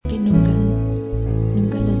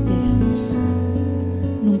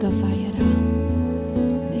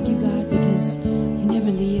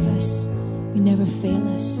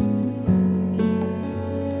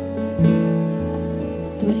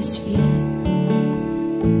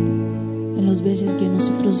las veces que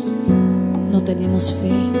nosotros no tenemos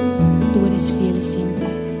fe, tú eres fiel siempre.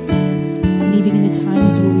 And even in the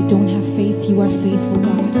times where we don't have faith, you are faithful,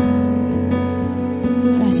 God.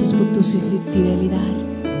 Gracias por tu fidelidad.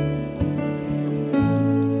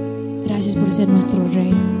 Gracias por ser nuestro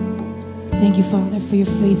Rey. Thank you, Father, for your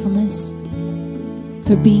faithfulness,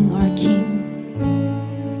 for being our King,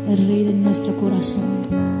 el Rey de nuestro corazón,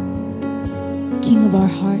 King of our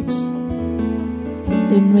hearts,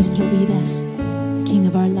 de nuestras vidas, King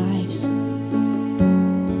of our lives.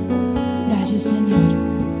 Gracias, Señor,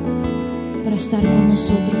 por estar con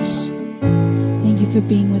nosotros. Thank you for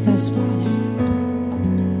being with us, Father.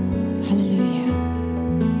 Hallelujah.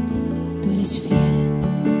 Tú eres fiel.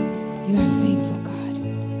 You are faithful, God.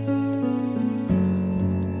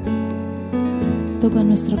 Toca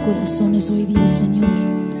nuestros corazones hoy día, Señor.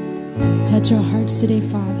 Touch our hearts today,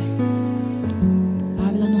 Father.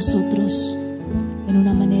 Habla a nosotros en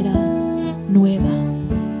una manera nueva.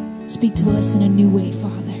 Speak to us in a new way,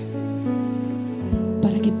 Father,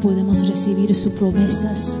 para que podamos recibir sus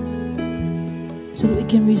promesas, so that we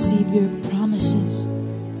can receive your promises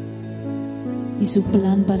y su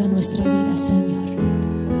plan para nuestra vida, Señor,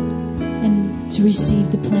 and to receive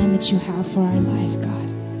the plan that you have for our life, God.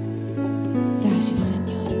 Gracias,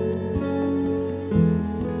 Señor.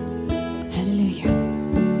 Hallelujah.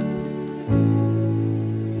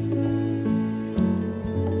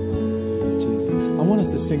 Jesus. I want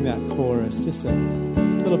us to sing that chorus just a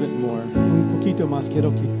little bit more. Un poquito más.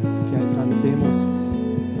 Quiero que cantemos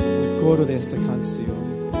el coro de esta canción.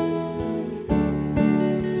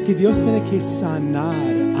 Es que Dios tiene que sanar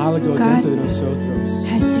algo dentro de nosotros.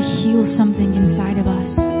 Has to heal something inside of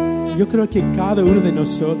us. Yo creo que cada uno de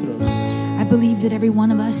nosotros, I believe that every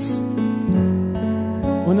one of us,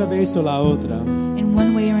 una vez o la otra, in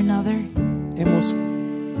one way or another, hemos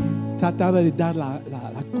tratado de dar la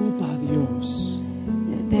culpa a Dios.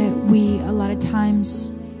 that we a lot of times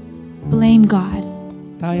blame God.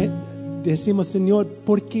 Decimos, Señor,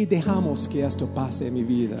 ¿por qué dejamos que esto pase en mi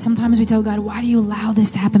vida? Sometimes we tell God, why do you allow this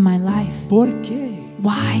to happen in my life? ¿Por qué?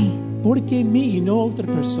 Why? ¿Por qué mí y no otra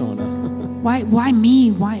persona? Why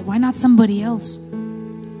me? Why not somebody else?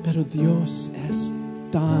 Pero Dios es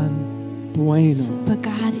tan bueno. But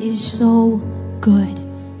God is so good.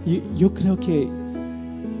 Yo creo que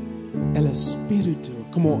el Espíritu,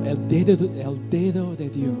 como el dedo de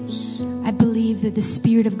Dios, I believe that the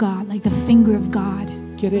Spirit of God, like the finger of God,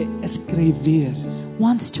 quiere escribir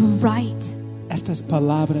wants to write estas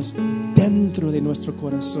palabras dentro de nuestro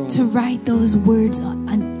corazón. to write those words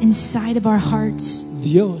inside of our hearts.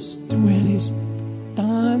 Dios, tú eres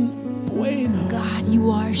tan bueno God,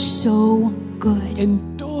 you are so good en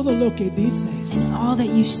todo lo que dices, in all that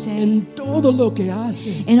you say, en todo lo que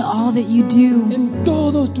haces, in all that you do, en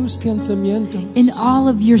todos tus pensamientos. in all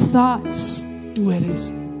of your thoughts. Tú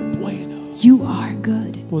eres bueno. You are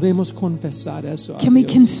good. Podemos confesar eso a Can we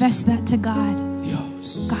Dios. confess that to God?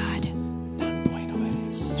 Dios, God, tan bueno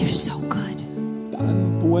eres. you're so good.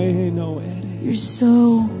 Tan bueno eres. You're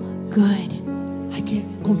so good. Hay que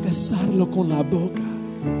confesarlo con la boca.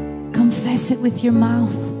 Confess it with your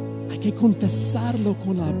mouth. Hay que confesarlo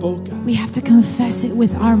con la boca. We have to confess it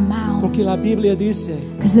with our mouth. Porque la Biblia dice,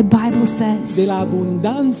 Because the Bible says de la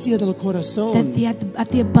abundancia del corazón, that at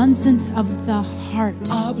the abundance of the heart,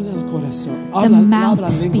 habla el corazón, the habla mouth la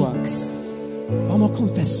lengua. speaks. Vamos a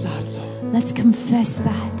confesarlo Let's confess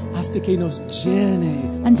that hasta que nos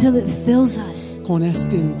llene until it fills us con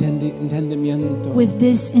este entendimiento. with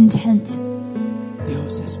this intent.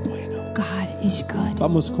 Dios es bueno. God is good.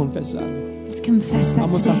 Vamos a confesarlo. Let's confess that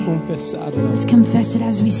Vamos a today. confesarlo. Let's confess it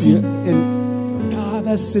as we Y sing. en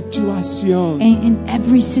cada situación, In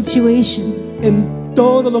every situation, en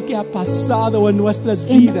todo lo que ha pasado en nuestras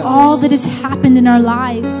in vidas, all that has happened in our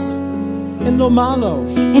lives, en lo malo,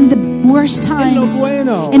 in the worst en lo times,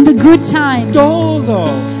 bueno, in the good times, todo,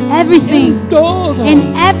 everything, en todo.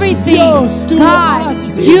 in everything. Dios, tú God, has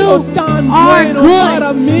sido you tan are bueno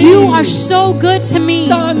para good. mí. You are so good to me.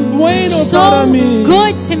 Tan bueno para So mí.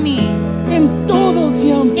 good to me. En todo el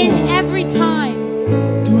tiempo, In every time,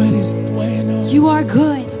 tú eres bueno. you are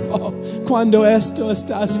good. Oh, cuando esto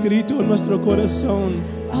está escrito en nuestro corazón,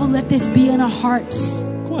 Oh, let this be in our hearts,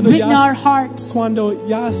 Cuando written in ya- our hearts. cuando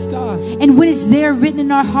ya está, And when it's there written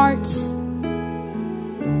in our hearts,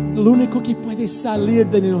 lo único que puede salir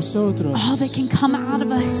de nosotros all that can come out of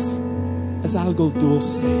us es algo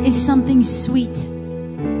dulce. is something sweet.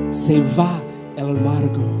 Se va el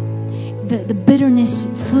amargo. The bitterness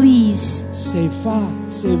flees. Se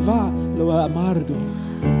va lo amargo.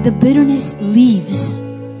 The bitterness leaves.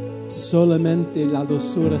 Solamente la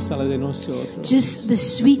dulzura sale de nosotros. Just the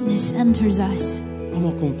sweetness enters us.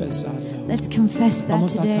 Vamos a confesarlo. Let's confess that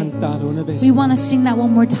Vamos a today. cantar una vez We want to sing that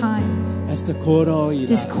one more time. este coro y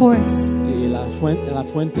This chorus la fuente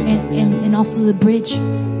también. and also the bridge.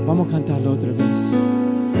 Vamos a cantarlo otra vez.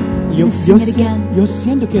 gonna sing it again. Yo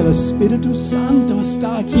siento que el Espíritu Santo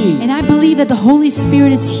está aquí. And I believe that the Holy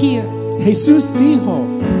Spirit is here. Jesús dijo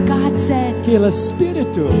God said que el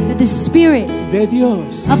Espíritu that the Spirit de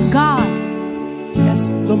Dios of God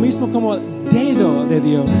es lo mismo como el dedo de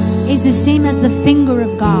Dios. is the same as the finger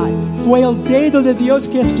of God. Fue el dedo de Dios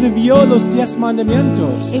que escribió los 10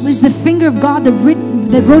 mandamientos. It was the finger of God that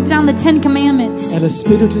wrote down the 10 Commandments. El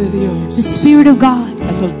Espíritu de The Dios Spirit of God,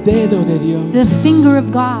 es el dedo de Dios. the finger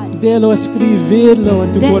of God. Déjalo escribirlo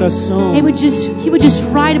en tu That corazón He would just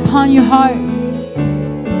write upon your heart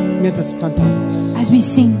mientras cantamos. as we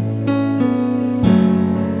sing.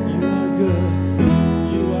 You are good.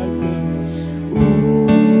 You are good.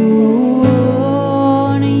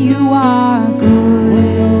 Oh, you are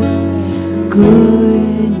good,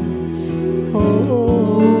 good.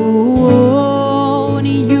 Oh,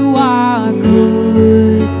 you are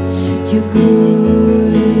good, you're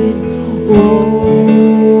good.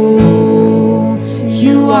 Oh,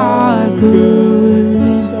 you are good,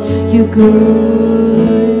 you're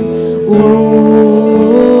good.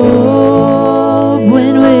 Oh,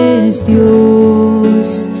 bueno es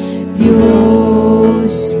Dios,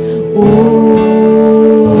 Dios. Oh,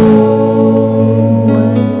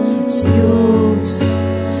 bueno es Dios,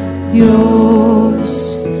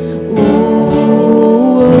 Dios.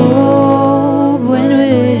 Oh, bueno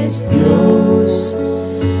es Dios,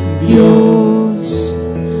 Dios.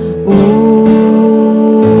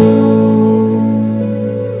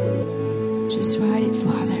 Oh, just write it,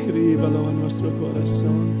 Father. Escríbalo en nuestro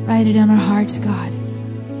corazón. Write it on our hearts, God.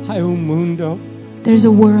 Hay un mundo There's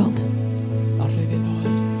a world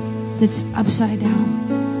alrededor that's upside down,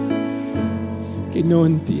 que no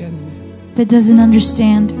entiende that doesn't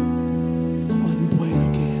understand cuán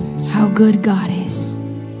bueno que eres. how good God is.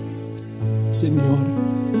 Señor,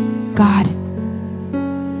 God,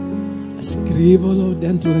 escríbalo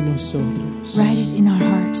dentro de nosotros write it in our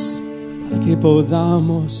hearts para que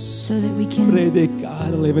podamos so that we can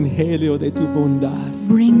predicar el evangelio de tu bondad,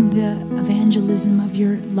 bring the evangelism of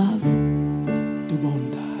your love, tu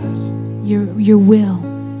bondad, your will,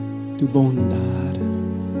 tu bondad,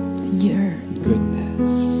 your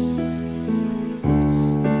goodness.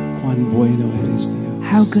 Cuán bueno eres, Dios.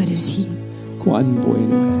 how good is He. Cuán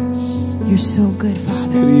bueno eres. You're so good, Father.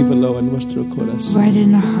 Escríbelo en nuestro corazón. Write it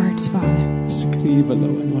in our hearts, Father. Escríbelo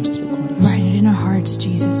en nuestro Write corazón. it in our hearts,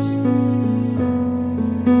 Jesus.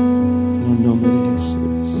 En el nombre de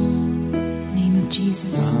Jesús. In the name of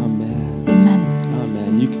Jesus. Amen. Amen.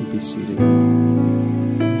 Amen. You can be seated.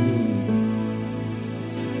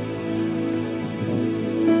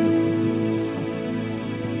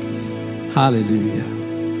 Hallelujah.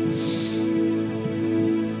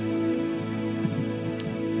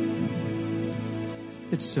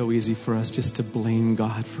 It's so easy for us just to blame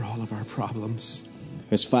God for all of our problems.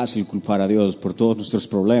 Es fácil culpar a Dios por todos nuestros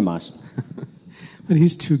problemas, But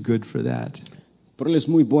He's too good for that. pero Él es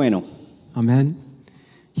muy bueno. Amen.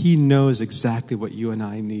 He knows exactly what you and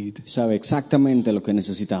I need. Sabe exactamente lo que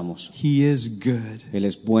necesitamos. He is good Él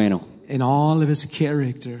es bueno in all of His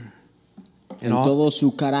character, en todo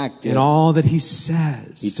su carácter in all that He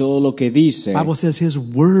says. y todo lo que dice. The Bible says His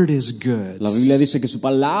word is good, La Biblia dice que su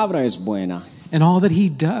palabra es buena and all that He y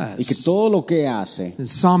que does. todo lo que hace. The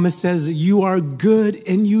psalmist says, "You are good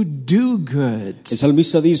and you do good." El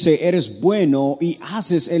salmista dice, eres bueno y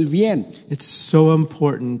haces el bien. It's so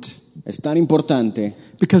important Es tan importante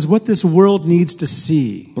because what this world needs to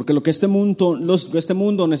see, porque lo que este mundo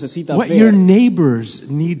necesita what your ver, neighbors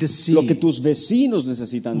need to see, lo que tus vecinos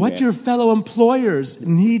necesitan what ver, your fellow employers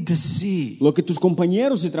need to see, lo que tus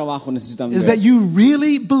compañeros de trabajo necesitan is ver, that you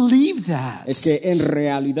really believe that. es que en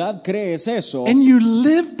realidad crees eso And you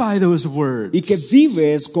live by those words. y que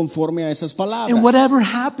vives conforme a esas palabras. And whatever Y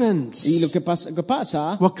happens, lo que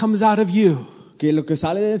pasa, what comes out of you que lo que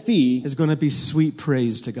sale de ti is going to be sweet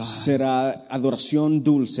praise to God. será adoración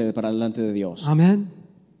dulce para delante de Dios. Amen.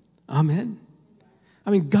 Amen. I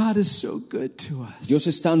mean, God is so good to us. Dios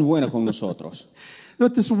es tan bueno con nosotros.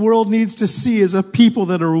 What this world needs to see is a people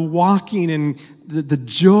that are walking in the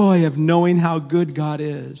joy of knowing how good God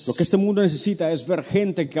is. Lo que este mundo necesita es ver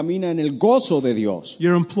gente que camina en el gozo de Dios.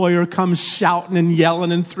 Your employer comes shouting and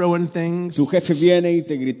yelling and throwing things. Tu jefe viene y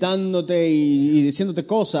te gritándote y diciéndote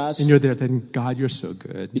cosas. And you're there thinking, God, you're so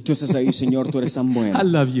good. Y tú estás ahí, Señor, tú eres tan bueno. I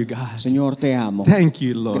love you, God. Señor, te amo. Thank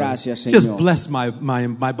you, Lord. Gracias, Señor. Just bless my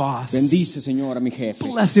boss. Bendice, Señor, a mi jefe.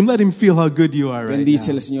 Bless him. Let him feel how good you are right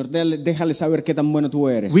Bendícele, now. Señor. Déjale saber qué tan bueno tú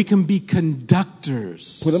eres. We can be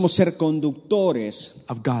conductors Podemos ser conductores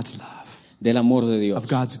of God's love, del amor de Dios, of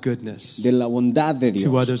God's goodness de la bondad de to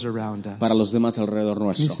Dios others around us. para los demás alrededor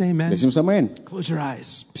nuestro. Can you say amen? Decimos amén. Close your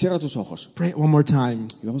eyes. Cierra tus ojos Pray it one more time.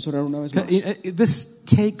 y vamos a orar una vez más. This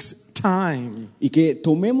takes time, Y que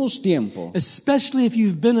tomemos tiempo, especially if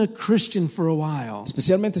you've been a Christian for a while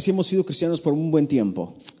especialmente si hemos sido cristianos por un buen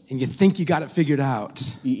tiempo and you think you got it figured out.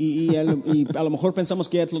 y a lo mejor pensamos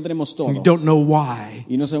que ya lo tenemos You todo don't know why.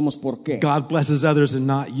 y no sabemos por qué. God blesses others and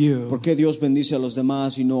not you. ¿Por qué Dios bendice a los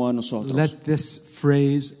demás y no a nosotros? Let this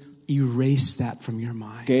phrase erase that from your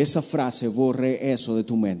mind. Que esta frase borre eso de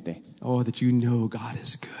tu mente, Oh, that you know God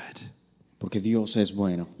is good. porque Dios es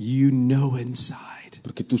bueno, You know inside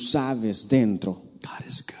porque tú sabes dentro God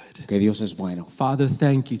is good. que Dios es bueno. Father,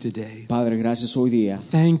 thank you today. Padre, gracias hoy día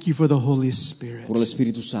Thank you for the Holy Spirit por el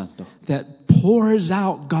Espíritu Santo that pours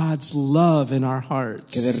out God's love in our que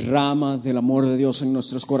hearts. derrama del amor de Dios en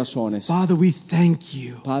nuestros corazones. Father, we thank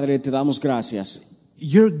you. Padre, te damos gracias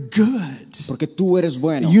You're good. porque tú eres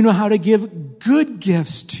bueno, You know how to give good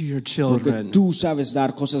gifts to your porque children. tú sabes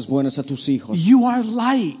dar cosas buenas a tus hijos. You are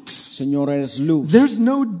light. Señor, eres luz. There's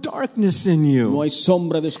no darkness in No you. hay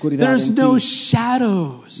sombra de oscuridad There's en no ti.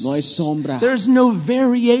 shadows. No hay sombra, There's no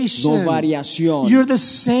variation. no variación. You're the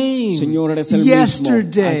same. Señor, eres el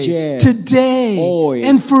yesterday, mismo, ayer, today, hoy,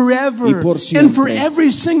 and forever. y por And for siempre.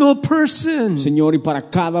 every single person, Señor, y para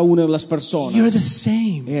cada una de las you're the personas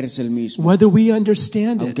same. eres el mismo. Whether we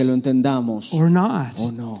understand Aunque it lo entendamos or not,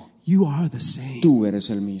 o no, you are the same. tú eres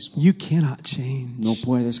el mismo. You cannot change. No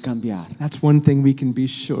puedes cambiar. That's one thing we can be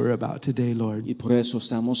sure about today, Lord, Y por eso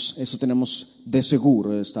tenemos de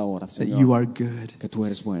seguro esta hora, that you Señor, are good. que tú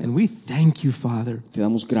eres bueno. And we thank you, Father, Te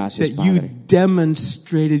damos gracias, that you Padre,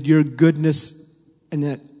 demonstrated your goodness in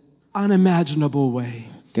an unimaginable way,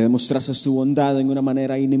 que demostraste tu bondad en una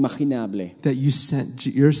manera inimaginable that you sent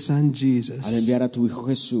your son al Jesus enviar a tu Hijo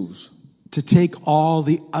Jesús, to take all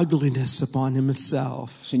the ugliness upon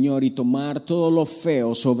himself, Señor, y tomar todo lo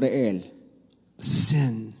feo sobre Él,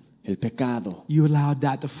 sin. el pecado. You allowed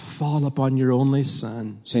that to fall upon your only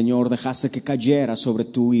son Señor, dejaste que cayera sobre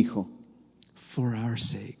tu Hijo, for our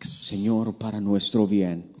sakes, Señor, para nuestro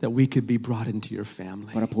bien, that we could be brought into your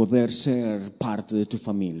family. para poder ser parte de tu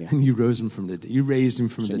familia. And you rose him from the dead. You raised him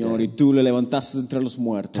from the Señor, y dead tú le levantaste entre los to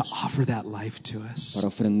muertos offer that life to us. para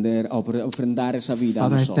ofrendar esa vida a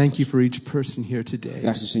Father, I thank you nosotros. for each person here today.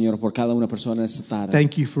 Gracias, Señor, por cada una persona esta tarde.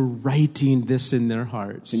 Thank you for writing this in their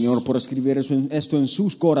hearts. Señor, por escribir esto en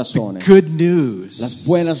sus corazones. Good news. Las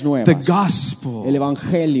buenas nuevas. The gospel. El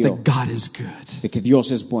evangelio That God is good. de que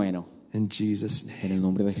Dios es bueno. In Jesus' En name. el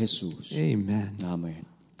nombre de Jesús. Amen. Amén.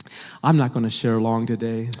 I'm not going to share long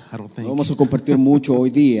today, I don't No think. vamos a compartir mucho hoy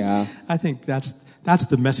día. I think that's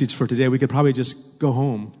the message for today. We could probably just go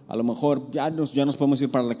home. A lo mejor ya nos podemos ir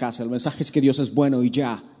para la casa. El mensaje es que Dios es bueno y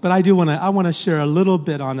ya. But I want to share a little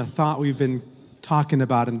bit on a thought we've been talking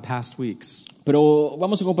about in past weeks. Pero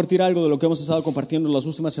vamos a compartir algo de lo que hemos estado compartiendo las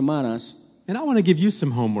últimas semanas. And I want to give you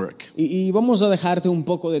some homework. Y vamos a dejarte un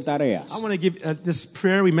poco de tareas. I want to give this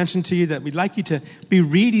prayer we mentioned to you that we'd like you to be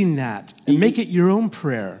reading that and make it your own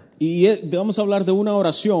prayer. Y vamos a hablar de una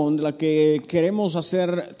oración de la que queremos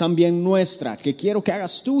hacer también nuestra, que quiero que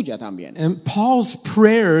hagas tuya también. And Paul's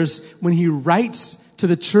prayers, when he writes to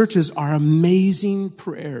the churches, are amazing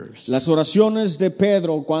prayers. Las oraciones de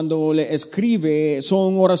Pedro cuando le escribe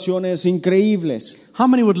son oraciones increíbles. How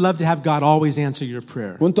many would love to have God always answer your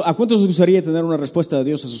prayer? ¿A cuántos les gustaría tener una respuesta de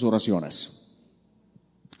Dios a sus oraciones?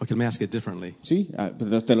 Okay, let me ask it differently. Sí,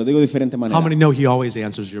 te lo digo de diferente manera. How many know he always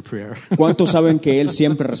answers your prayer? ¿Cuántos saben que él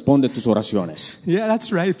siempre responde tus oraciones? Yeah,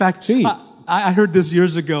 that's right. In fact, Sí. I heard this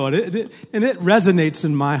years ago, and it resonates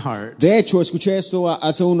in my heart. De hecho, escuché esto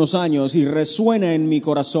hace unos años y resuena en mi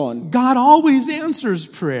corazón. God always answers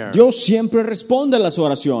prayer Dios siempre responde a las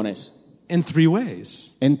oraciones in 3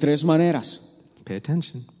 ways. en 3 maneras. Pay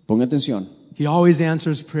attention. Ponga atención. He always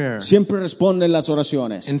answers prayer Siempre responde las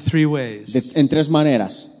oraciones in 3 ways. en 3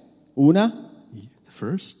 maneras. Una, The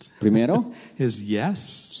first primero, is yes.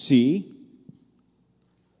 sí.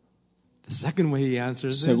 The second way he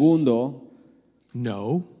answers is Segundo,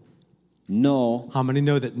 no. no. How many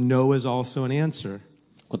know that no is also an answer?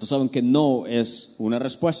 ¿Cuántos saben que no es una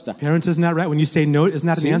respuesta? Parents, isn't that right? When you say no, isn't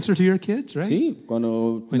that an Sí. answer to your kids, right? Sí,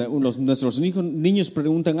 cuando nuestros niños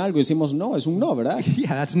preguntan algo y decimos no, es un no, ¿verdad? Yeah,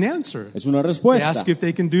 that's an answer. Es una They respuesta. ask if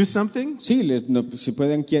they can do something, Sí, si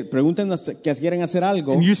pueden, preguntan que quieren hacer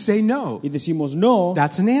algo and you say no. y decimos no,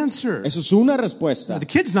 That's an answer. eso es una respuesta. The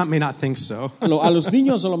kids may not think so. A los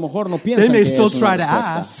niños a lo mejor no piensan They may que still es una try to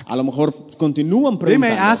respuesta. ask. A lo mejor continúan They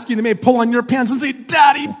may preguntando. ask you, they may pull on your pants and say,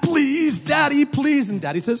 Daddy, please, Daddy, please. And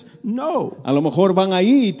Daddy says, no. A lo mejor van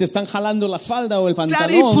ahí y te están jalando la falda o el pantalón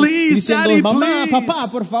Daddy, please, diciendo, Daddy, mamá, please. papá,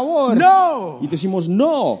 por favor. No. Y decimos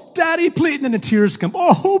no. Daddy, please. And then the tears come.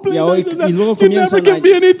 Oh, please. Y luego You never comienzan give a-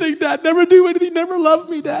 me anything, Dad. Never do anything. Never love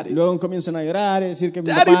me, Daddy. Luego comienzan a llorar y decir que mi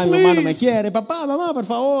Daddy, papá y mi mamá no me please. quiere. Papá, mamá, por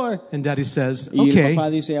favor. And Daddy says, Y el okay. papá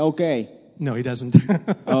dice, ok. No, he doesn't.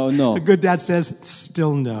 Oh, no. A good dad says,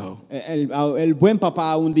 still no. El buen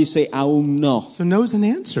papá aún dice, aún no. So no is an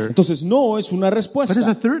answer. Entonces no es una But there's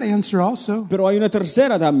a respuesta. third answer also. Pero hay una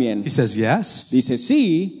tercera también. He says yes. Dice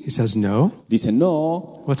sí, He says no. dice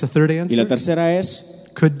no. What's the third Y la answer? tercera es,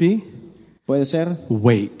 Could be puede ser,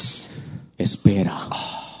 wait. espera.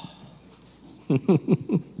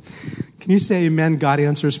 Can you say amen? God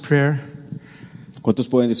answers prayer. ¿Cuántos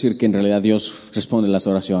pueden decir que en realidad Dios responde las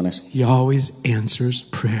oraciones? He always answers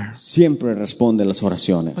prayer. Siempre responde las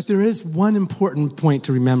oraciones. But there is one important point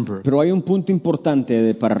to remember. Pero hay un punto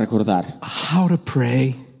importante para recordar. How to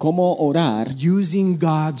pray Cómo orar using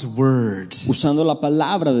God's word. usando la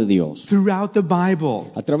palabra de Dios. Throughout the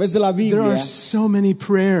Bible, A través de la there Biblia are so many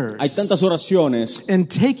prayers. hay tantas oraciones And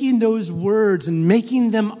taking those words and making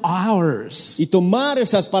them ours y tomar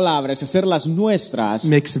esas palabras y hacerlas nuestras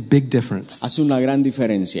makes a big difference hace una gran in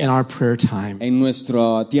diferencia our prayer time. en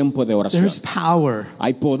nuestro tiempo de oración. There's power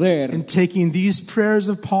Hay poder in taking these prayers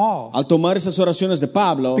of Paul al tomar esas oraciones de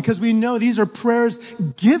Pablo, because we know these are prayers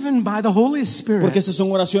given by the Holy Spirit. porque esas son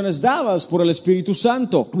oraciones dadas por el Espíritu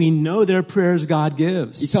Santo We know they're prayers God y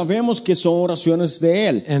gives. sabemos que son oraciones de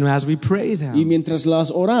Él. And as we pray Y them, mientras las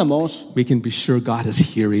oramos, we can be sure God is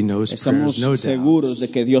hearing those estamos prayers, no seguros de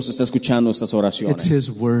doubt. que Dios está escuchando estas It's oraciones. His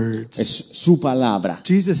words. Es su palabra.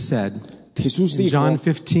 Jesus said Jesús in dijo John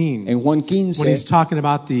 15, en Juan when he's 15, talking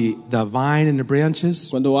about the vine and the branches,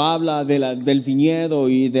 cuando habla del viñedo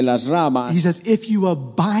y de las he ramas, says, if you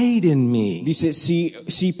abide in me dice,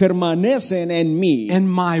 si permanecen en mí and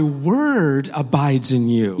my word abides in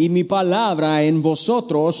you, y mi palabra en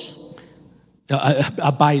vosotros,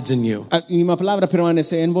 abides in you, y mi palabra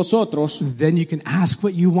permanece en vosotros, then you can ask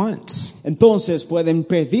what you want. entonces pueden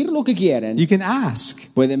pedir lo que quieren, You can ask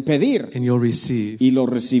pueden pedir and you'll receive. y lo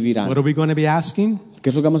recibirán. What are we going to be asking? ¿Qué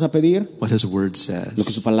es lo que vamos a pedir? What his word Lo que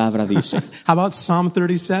su says. palabra dice. How about Psalm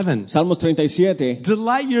 37? Salmos 37,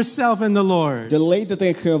 Delight yourself in the Lord, deleítate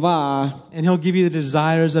en Jehová and he'll give you the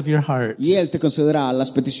desires of your heart. y Él te concederá las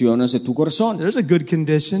peticiones de tu corazón. There's a good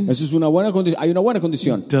condition. Eso es una buena condición. Hay una buena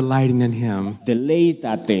condición. Delighting in him.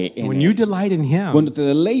 Deleítate en When Él. you delight in him, Cuando te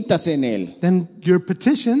deleitas en Él, then your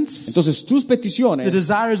petitions, entonces tus the peticiones,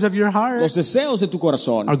 desires of your heart, los deseos de tu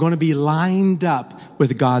corazón are going to be lined up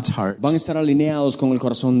with God's heart. van a estar alineados con el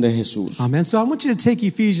corazón de Jesús. Amen. So I want you to take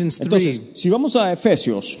Ephesians 3. Entonces, si vamos a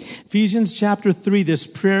Efesios, Ephesians chapter 3, this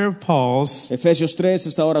prayer of Paul's. Efesios 3,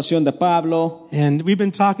 esta oración de Pablo, And we've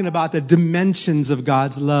been talking about the dimensions of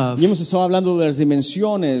God's love. y hemos estado hablando de las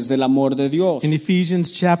dimensiones del amor de Dios. In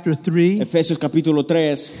Ephesians chapter 3, Efesios capítulo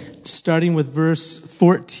 3, starting with verse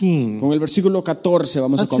 14. con el versículo 14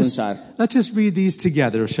 vamos a comenzar. Let's just read these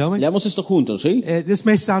together, shall we? Leamos esto juntos, ¿sí? This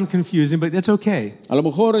may sound confusing, but that's okay. A lo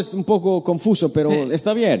mejor es un poco confuso, pero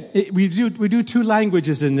está bien. We do two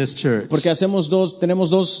languages in this church. Porque tenemos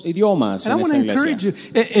dos idiomas And I en want esta to encourage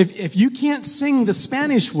iglesia. you, if you can't sing the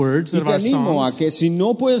Spanish words Y of te our animo a songs, que si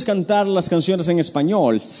no puedes cantar las canciones en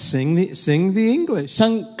español, sing the English.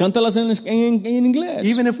 cántalas en inglés.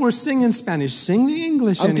 Even if we're singing Spanish, sing the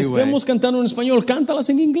English Aunque anyway. estemos cantando en español, cántalas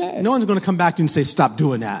en inglés. No one's going to come back to you and say, stop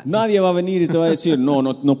doing that. Nadie va a venir y te va a decir,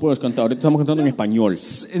 no puedes cantar. Ahorita estamos cantando en español.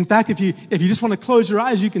 In fact, if you just want to close your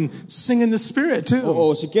eyes, you can sing in the Spirit too.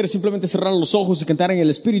 O si quieres simplemente cerrar los ojos y cantar en el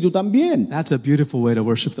Espíritu también. That's a beautiful way to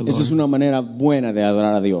worship the Esa es Lord. una manera buena de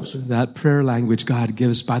adorar a Dios. That prayer language God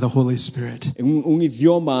gives by the Holy Spirit. Un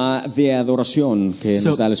idioma de adoración que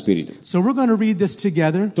nos da el Espíritu. So we're going to read this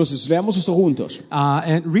together Entonces, leamos esto juntos.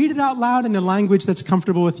 and read it out loud in a language that's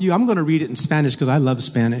comfortable with you. I'm going to read it in Spanish because I love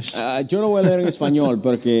Spanish. Yo lo voy a leer en español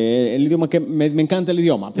porque el idioma que me encanta el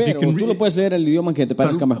idioma, pero can tú lo puedes leer el idioma que te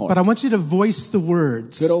parezca But mejor. I want you to voice the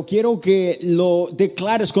words. Pero quiero que lo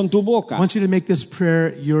declares con tu I boca want you to make this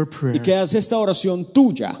prayer your y prayer. que hagas esta oración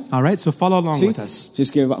tuya. All right, so follow along ¿Sí? with us. Si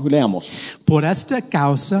es que leamos. Por esta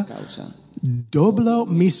causa, doblo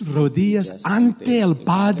mis rodillas ante el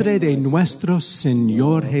Padre de nuestro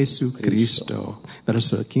Señor Jesucristo.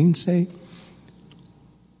 Verso 15.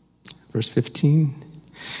 Verse 15.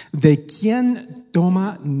 De quien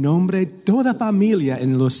toma nombre toda familia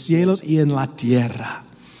en los cielos y en la tierra.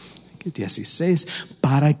 16,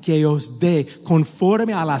 para que os dé,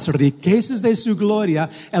 conforme a las riquezas de su gloria,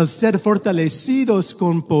 el ser fortalecidos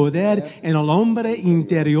con poder en el hombre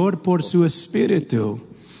interior por su espíritu,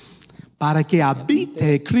 para que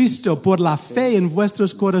habite Cristo por la fe en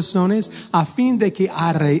vuestros corazones, a fin de que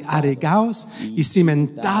arraigados y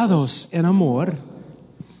cimentados en amor,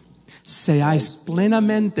 seáis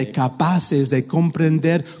plenamente capaces de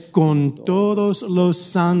comprender con todos los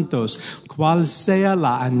santos cuál sea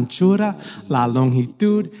la anchura, la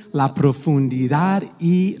longitud, la profundidad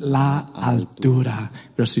y la altura.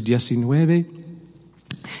 Verso 19.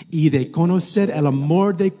 Y de conocer el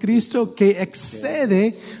amor de Cristo que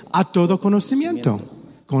excede a todo conocimiento.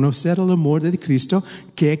 Conocer el amor de Cristo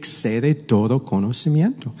que excede todo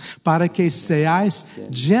conocimiento, para que seáis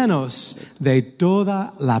llenos de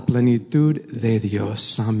toda la plenitud de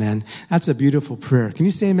Dios. Amen. That's a beautiful prayer. Can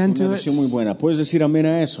you say amen to Una it? oración muy buena. ¿Puedes decir amén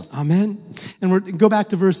a eso? Amen. And go back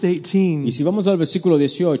to verse 18. Y si vamos al versículo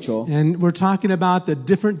 18, And we're talking about the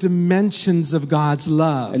different dimensions of God's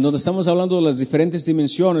love. en donde estamos hablando de las diferentes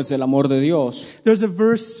dimensiones del amor de Dios. There's a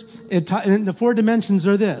verse, and the four dimensions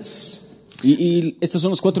are this: Y estas son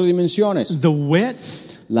las 4 dimensiones: the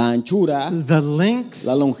width, la anchura, the length,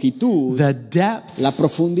 la longitud, the depth, la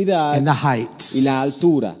profundidad and the height. y la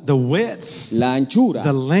altura. The width, La anchura,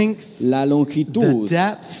 the length, la the longitud,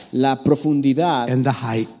 depth, la profundidad and the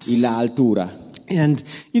height. y la altura. And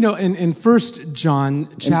you know, in 1 John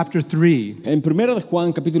chapter 3, En 1 de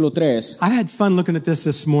Juan capítulo 3, I had fun looking at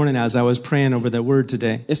this morning as I was praying over the word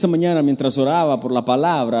today. esta mañana mientras oraba por la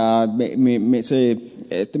palabra,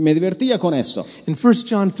 me divertía con esto. In 1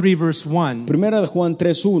 John 3 verse 1, 1 de Juan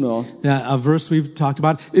 3:1, a verse we've talked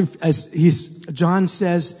about, John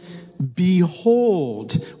says,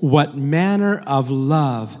 "Behold, what manner of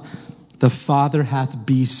love the Father hath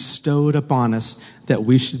bestowed upon us, that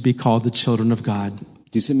we should be called the children of God."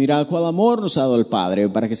 dice: mirad cuál amor nos ha dado el Padre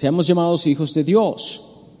para que seamos llamados hijos de Dios.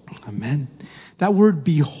 Amen. That word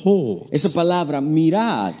behold, Esa palabra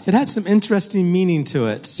mirad it had some interesting meaning to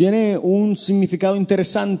it. tiene un significado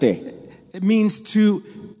interesante. It means to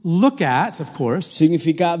look at, of course.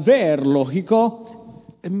 Significa ver, lógico.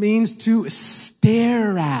 It means to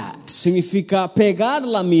stare at. Significa pegar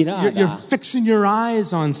la mirada. You're fixing your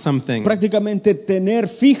eyes on something. Prácticamente tener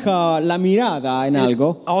fija la mirada en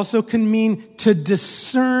algo. Also can mean to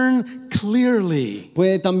discern clearly.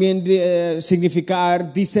 Puede también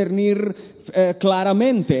significar discernir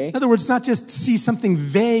claramente. In other words, not just see something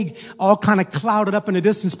vague, all kind of clouded up in a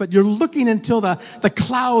distance, but you're looking until the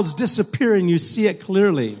clouds disappear and you see it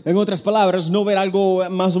clearly. En otras palabras, no ver algo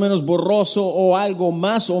más o menos borroso o algo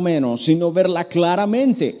más o menos, sino verla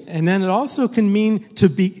claramente. And then it also can mean to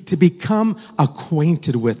become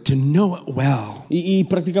acquainted with, to know it well. Y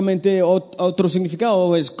prácticamente otro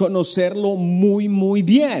significado es conocerlo muy, muy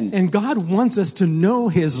bien. And God wants us to know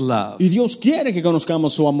His love. Y Dios quiere que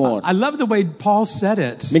conozcamos su amor. I love the way Paul said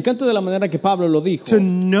it. Me encanta de la manera que Pablo lo dijo. To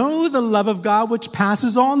know the love of God which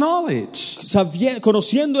passes all knowledge.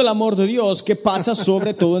 Conociendo el amor de Dios que pasa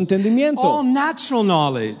sobre todo entendimiento. All natural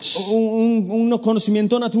knowledge. Un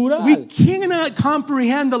conocimiento natural. We cannot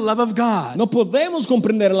comprehend the love of God No podemos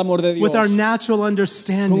comprender el amor de Dios with our natural con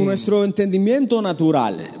understanding. nuestro entendimiento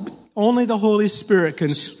natural. Only the Holy Spirit can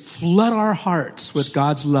flood our hearts with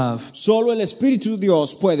God's love, Solo el Espíritu de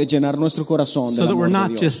Dios puede llenar nuestro corazón so del that we're amor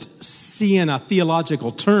de not Dios. just seeing a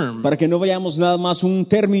theological term, Para que no veamos nada más un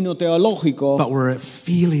término teológico, but we're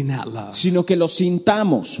feeling that love. sino que lo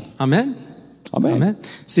sintamos. Amen? Amén. Amen.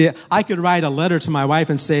 See, I could write a letter to my wife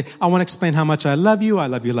and say, I want to explain how much I love you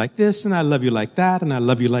like this, and I love you like that, and I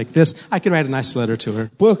love you like this. I could write a nice letter to her.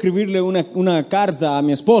 Puedo escribirle una carta a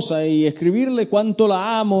mi esposa y escribirle cuánto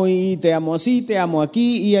la amo y te amo así, te amo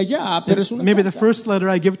aquí y allá, pero es una Maybe the carta. first letter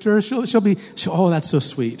I give to her, she'll oh, that's so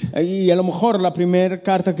sweet. Y a lo mejor la primera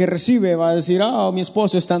carta que recibe va a decir, oh, mi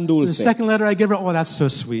esposo es tan The dulce. second letter I give her, oh, that's so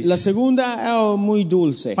sweet. La segunda, oh, muy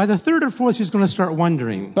dulce. By the third or fourth, she's going to start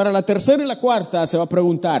wondering, Para la tercera y la cuarta se va a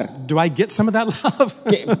preguntar, do I get some of that love?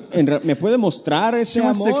 ¿me puede mostrar She ese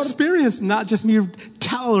wants to amor? experience, not just me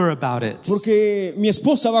tell her about it. Porque mi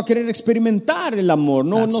esposa va a querer experimentar el amor,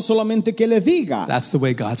 no solamente que le diga. That's the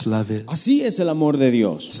way God's love is. Así es el amor de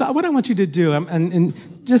Dios. So what I want you to do, and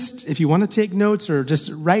just, if you want to take notes or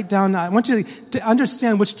just write down, I want you to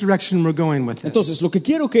understand which direction we're going with this. Entonces, lo que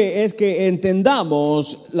quiero es que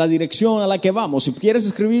entendamos la dirección a la que vamos. Si quieres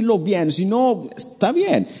escribirlo bien, si no, está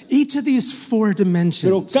bien. Each of these four Pero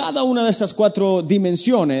dimensions cada una de estas 4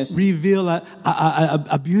 dimensiones reveal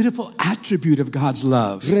a beautiful attribute of God's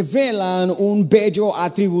love. revelan un bello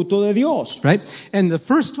atributo de Dios. Right? And the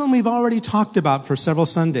first one we've already talked about for several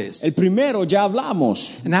Sundays. El primero ya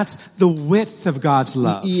hablamos And that's the width of God's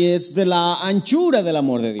love. y es de la anchura del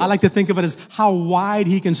amor de Dios. I like to think of it as how wide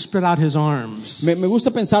he can spread out his arms. Me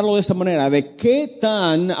gusta pensarlo de esta manera, de qué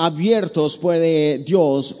tan abiertos puede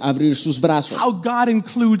Dios abrir sus brazos How God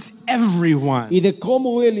includes everyone. y de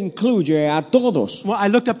cómo Él incluye a todos. Well, I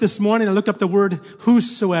looked up this morning, I looked up the word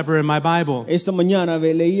whosoever in my Bible. Esta mañana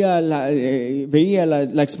veía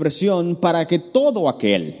la expresión para que todo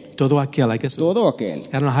aquel, Todo aquel, I guess. todo aquel,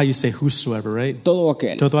 I don't know how you say whosoever, right? todo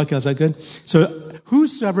aquel. Todo aquel, is that good? So,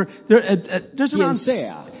 whosoever, there's Quien around,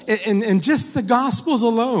 sea. in just the Gospels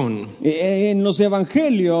alone En los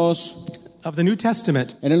evangelios, of the New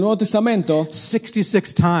Testament, en el Nuevo Testamento,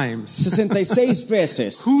 66 times. 66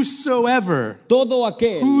 veces, Whosoever, todo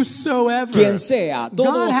aquel, whosoever. quien sea,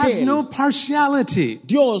 todo God has aquel. no partiality.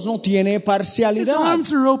 Dios no tiene His parcialidad.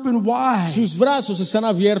 arms are open wide. Sus brazos están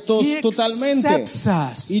abiertos He totalmente accepts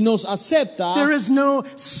us. y nos acepta. There is no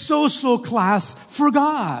social class for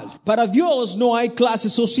God. Para Dios no hay clase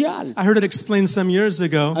social. I heard it explained some years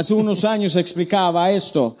ago. Hace unos años explicaba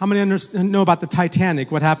esto. How many know about the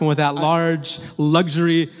Titanic? What happened with that large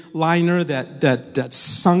luxury liner that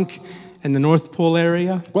sunk in the North Pole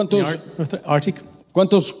area? ¿Cuántos- The Arctic?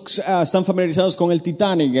 ¿Cuántos están familiarizados con el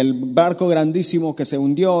Titanic, el barco grandísimo que se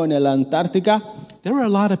hundió en la Antártica? There were a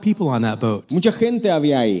lot of people on that boat. Mucha gente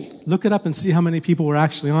había ahí. Look it up and see how many people were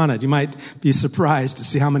actually on it. You might be surprised to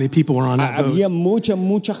see how many people were on that Había boat.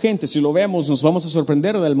 mucha gente. Si lo vemos, nos vamos a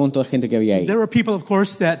sorprender del monto de gente que había ahí. There were people, of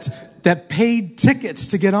course, that paid tickets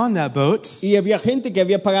to get on that boat. Y había gente que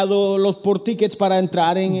había pagado los por tickets para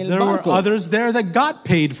entrar en el There were barco. others there that got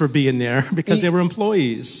paid for being there because they were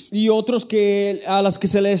employees. Y otros a las que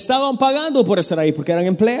se les estaban pagando por estar ahí porque eran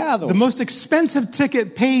empleados. The most expensive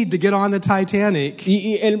ticket paid to get on the Titanic,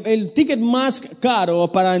 Y el ticket más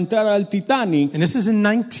caro para entrar al Titanic and this is in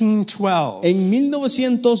 1912, en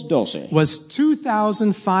 1912, was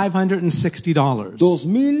 $2,560.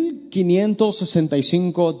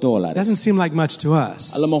 $2,565. Doesn't seem like much to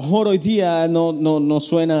us, A lo mejor hoy día no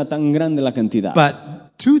suena tan grande la cantidad. but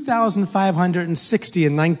 2,560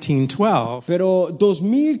 in 1912 Pero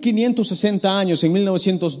 2,560 años en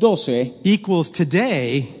 1912, equals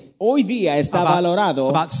today hoy día está valorado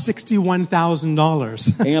about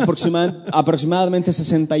 $61,000. en aproximadamente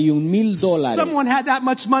 $61,000. Someone had that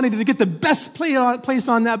much money to get the best place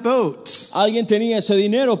on that boat. Alguien tenía ese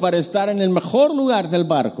dinero para estar en el mejor lugar del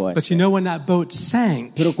barco. But you know, when that boat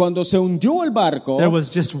sank, Pero cuando se hundió el barco, there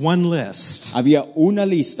was just one list: había una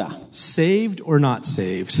lista. saved or not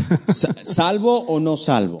saved. Salvo o no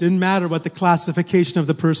salvo. Didn't matter what the classification of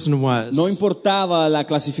the person was. No importaba la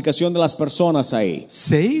clasificación de las personas ahí.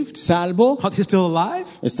 Saved? Salvo, Are they still alive?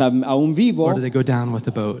 está aún vivo Or did they go down with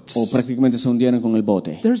the boat? o prácticamente se hundieron con el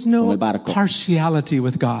bote, There's con no el barco. partiality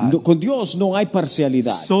with God. Con Dios no hay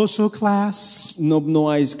parcialidad. Social class, No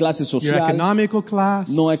hay clase your social, economical class.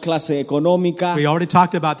 no hay clase económica. We already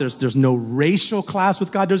talked about there's no racial class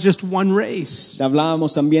with God. There's just one race.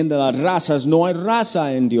 Hablábamos también de las razas. No hay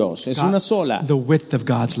raza en Dios, es una sola. The width of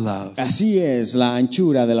God's love. Así es la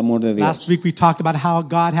anchura del amor de Last Dios. week we talked about how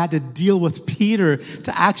God had to deal with Peter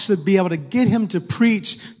to actually be able to get him to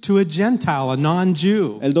preach to a Gentile, a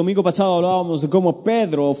non-Jew. El domingo pasado hablábamos de cómo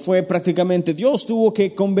Pedro fue prácticamente, Dios tuvo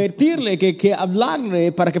que convertirle, que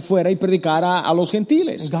hablarle para que fuera y predicara a los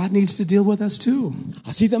gentiles. God needs to deal with us too.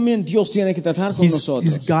 Así también Dios tiene que tratar con He's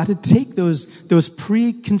nosotros. got to take those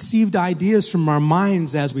preconceived ideas from our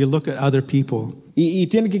minds as we look at other people. Y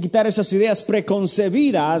tiene que quitar esas ideas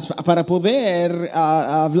preconcebidas para poder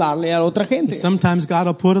hablarle a otra gente. Sometimes God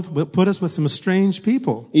will put us with some strange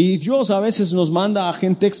people Y Dios a veces nos manda a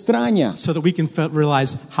gente extraña so that we can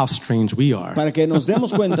realize how strange we are. para que nos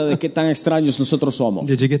demos cuenta de qué tan extraños nosotros somos.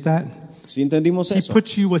 Did you get that? ¿Sí entendimos He eso?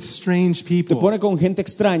 puts you with strange Te people pone con gente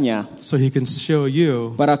extraña so he can show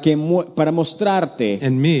you para mostrarte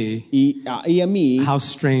and me y a mí how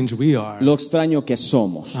strange we are. lo extraño que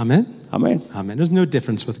somos. Amen? Amén. Amen. There's no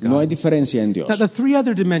difference with No hay God. diferencia en Dios. Now, the three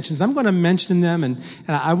other dimensions, I'm going to mention them, and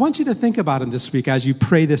I want you to think about them this week as you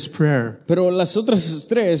pray this prayer. Pero las otras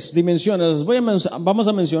tres dimensiones las vamos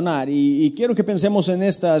a mencionar y quiero que pensemos en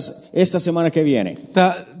esta semana que viene.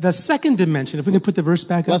 The second dimension, if we can put the verse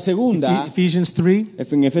back La up, segunda- Ephesians 3,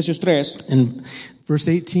 En Efesios 3, and Verse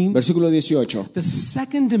 18. Versículo 18. The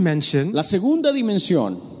second dimension. La segunda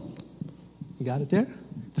dimensión. You got it there?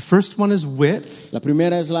 The first one is width. La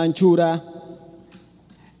primera es la anchura.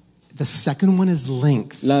 The second one is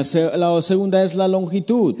length. La segunda es la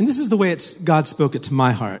longitud. And this is the way God spoke it to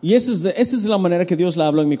my heart. Y esta es la manera que Dios la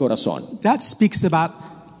habló en mi corazón. That speaks about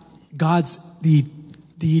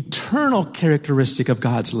the eternal characteristic of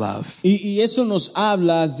God's love. Y eso nos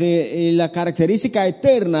habla de la característica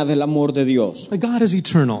eterna del amor de Dios. God is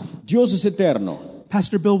eternal. Dios es eterno.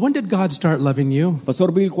 Pastor Bill, when did God start loving you?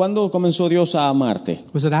 Pastor Bill, ¿cuándo comenzó Dios a amarte?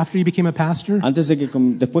 Was it after you became a pastor?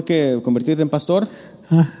 Después que convertirte en pastor?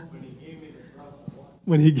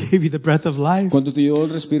 When he gave you the breath of life. Cuando te dio el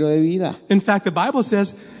respiro de vida. In fact, the Bible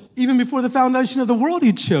says, even before the foundation of the world,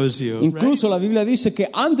 he chose you. Incluso right? la Biblia dice que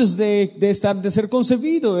antes de ser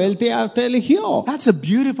concebido, Él te eligió. That's a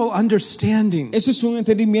beautiful understanding. Eso es un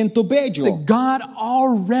entendimiento bello. That God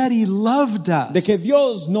already loved us. De que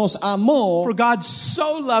Dios nos amó. For God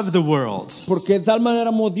so loved the world. Porque de tal manera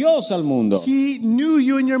amó Dios al mundo. He knew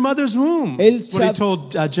you in your mother's womb. That's what he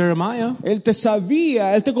told Jeremiah. Él te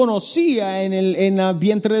sabía, Él te conocía en el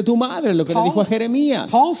vientre de tu madre, lo que le dijo a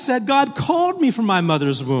Jeremías. Paul said, God called me from my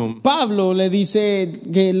mother's womb. Pablo le dice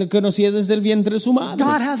que lo conocía desde el vientre de su madre.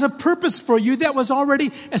 God has a purpose for you that was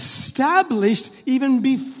already established even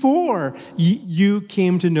before you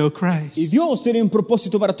came to know Christ. Y Dios tiene un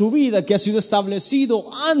propósito para tu vida que ha sido establecido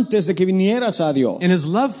antes de que vinieras a Dios. And his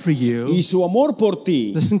love for you, y su amor por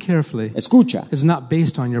ti, listen carefully, escucha, is not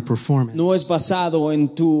based on your performance. No es basado en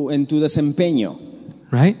tu desempeño.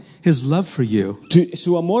 Right? His love for you,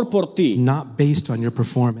 su amor por ti, is not based on your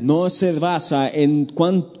performance. No se basa en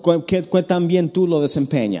qué tan bien tú lo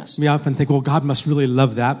desempeñas. We often think, well, God must really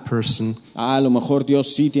love that person. A lo mejor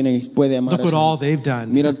Dios sí puede amar. Look what all they've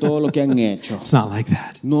done. Mira todo lo que han hecho. It's not like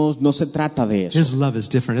that. No se trata de eso. His love is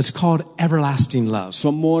different. It's called everlasting love. Su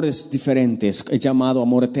amor es diferente. Es llamado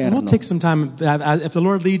amor eterno. And we'll take some time. If the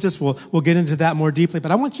Lord leads us, we'll get into that more deeply.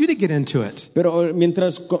 But I want you to get into it. Pero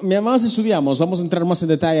mientras más estudiamos, vamos a entrar más en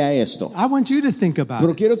detalle a esto. I want you to think about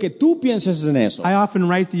Pero it. quiero que tú pienses en eso. I often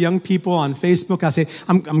write the young people on Facebook. I say,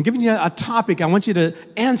 I'm giving you a topic. I want you to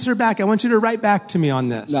answer back. I want you to write back to me on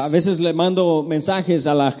this. A veces le mando mensajes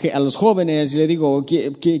a los jóvenes y le digo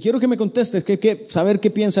que quiero que me contestes, saber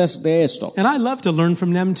qué piensas de esto. And I love to learn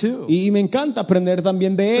from them too. Y me encanta aprender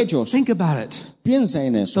también de ellos. Think about it. Piensa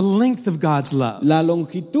en The eso. length of God's love. La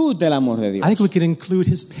longitud del amor de Dios. I think we could include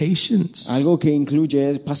his patience. Algo que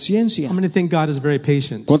incluye paciencia. How many think God is very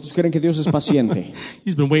patient? ¿Cuántos creen que Dios es paciente?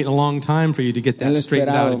 He's been waiting a long time for you to get that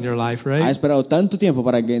straightened out in your life, Ha right? esperado tanto tiempo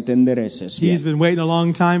para que entendereces bien. He's been waiting a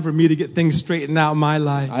long time for me to get things straightened out in my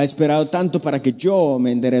life. Ha esperado tanto para que yo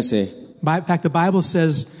me enderece. In fact, the Bible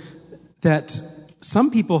says that some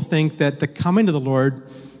people think that the coming of the Lord,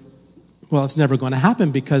 well, it's never going to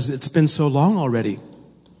happen because it's been so long already.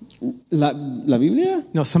 ¿La Biblia?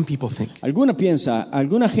 No, some people think.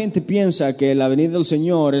 Alguna gente piensa que la venida del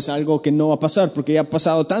Señor es algo que no va a pasar porque ya ha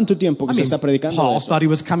pasado tanto tiempo que se está predicando Paul eso. thought he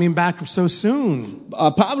was coming back so soon.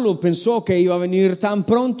 Pablo pensó que iba a venir tan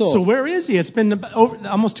pronto. So where is he? It's been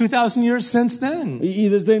almost 2,000 years since then. Y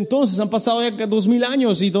desde entonces han pasado ya 2000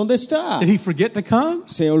 años. ¿Y dónde está? Did he forget to come?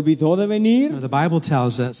 ¿Se olvidó de venir? No, the Bible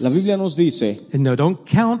tells us. La Biblia nos dice. And no, don't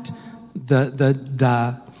count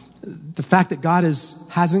the fact that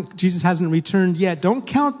Jesus hasn't returned yet. Don't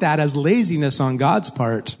count that as laziness on God's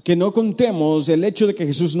part. Que no contemos el hecho de que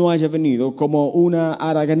Jesús no haya venido como una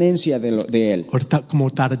haraganencia de él. Or como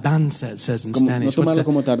tardanza, it says in Spanish. No tomarlo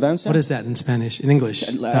como tardanza. What is that in Spanish? In English?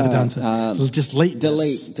 Tardanza. Just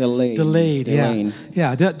lateness. Delayed.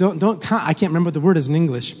 Yeah. Don't count. I can't remember what the word is in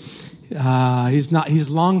English. He's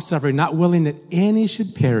long suffering, not willing that any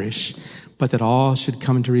should perish, but that all should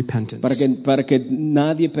come to repentance. Para que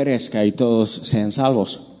nadie perezca y todos sean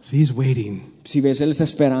salvos. So he's waiting. Si ves, él está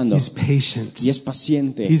esperando. He's patient. Y es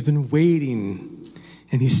paciente. He's been waiting,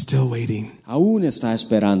 and he's still waiting. Aún está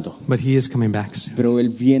esperando. But he is coming back soon. Pero él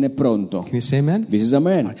viene pronto. Can you say amen? Dices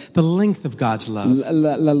amén. Right. The length of God's love.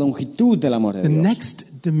 La longitud del amor de The Dios.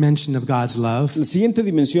 next dimension of God's love. La siguiente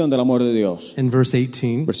dimensión del amor de Dios. In verse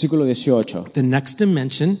 18. Versículo 18. The next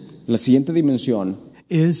dimension. La siguiente dimensión.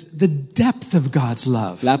 Is the depth of God's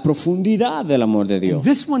love. La profundidad del amor de Dios.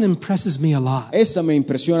 This one impresses me a lot. Esta me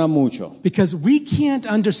impresiona mucho. Because we can't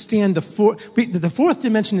understand the fourth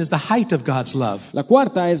dimension is the height of God's love. La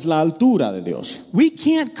cuarta es la altura de Dios. We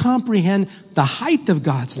can't comprehend the height of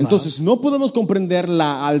God's love. Entonces no podemos comprender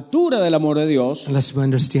la altura del amor de Dios unless we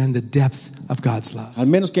understand the depth of God's love. Al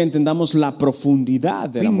menos que entendamos la profundidad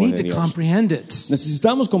del We amor need de to Dios. comprehend it.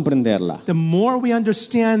 Necesitamos comprenderla. The more we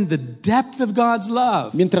understand the depth of God's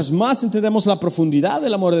love, Mientras más entendemos la profundidad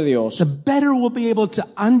del amor de Dios, the better we'll be able to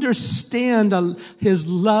understand His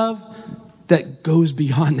love that goes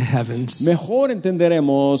beyond the heavens. mejor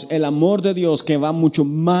entenderemos el amor de Dios que va mucho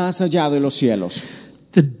más allá de los cielos.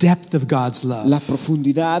 The depth of God's love. La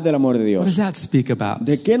profundidad del amor de What does Dios. that speak about?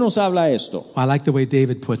 ¿De qué nos habla esto? I like the way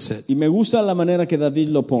David puts it. Y me gusta la manera que David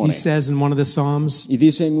lo He pone. says in one of the Psalms, Y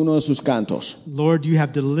dice en uno de sus cantos, Lord, you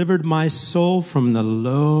have delivered my soul from the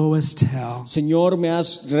lowest hell. Señor, me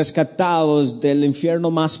has rescatado desde el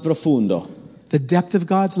infierno más profundo. The depth of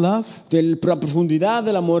God's love. De la profundidad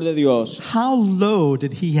del amor de Dios. How low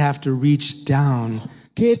did he have to reach down?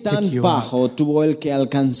 ¿Qué to tan pick you up? bajo tuvo él que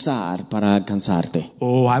alcanzar para alcanzarte?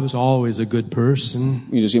 Oh, I was always a good person.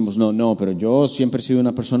 Y decimos, no, pero yo siempre he sido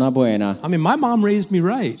una persona buena. I mean, my mom raised me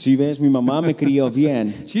right. Si ves, mi mamá me crió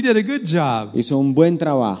bien. She did a good job. Hizo un buen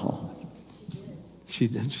trabajo. She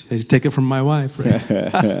take it from my wife,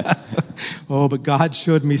 right? Oh, but God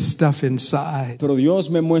showed me stuff inside. Pero Dios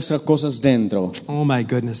me muestra cosas dentro. Oh my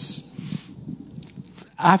goodness.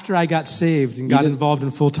 After I got saved and got involved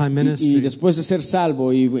in full-time Y ministry, después de ser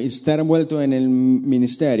salvo y estar envuelto en el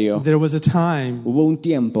ministerio, there was a time hubo un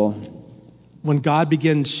tiempo when God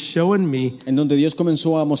began showing me en donde Dios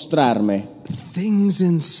comenzó a mostrarme things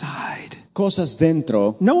inside. cosas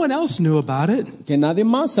dentro No one else knew about it. que nadie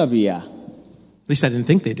más sabía. At least I didn't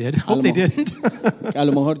think they did. Hope they didn't. A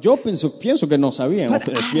lo mejor yo pienso que no sabían, But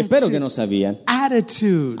o espero que no sabían.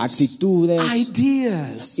 Attitudes, Actitudes,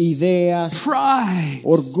 ideas, ideas, pride.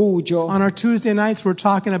 orgullo. On our Tuesday nights, we're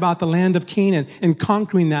talking about the land of Canaan and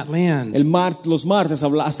conquering that land. Los martes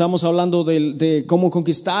estamos hablando de cómo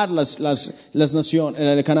conquistar las naciones,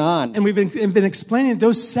 el Canaán. And we've been explaining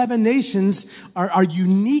those 7 nations are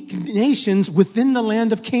unique nations within the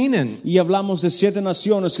land of Canaan. Y hablamos de 7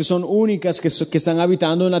 naciones que son únicas que están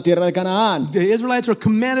habitando en la tierra de Canaán, The Israelites were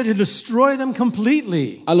commanded to destroy them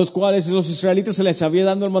completely, a los cuales los israelitas se les había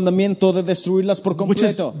dado el mandamiento de destruirlas por which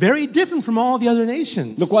is completo, very different from all the other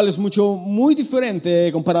nations. lo cual es muy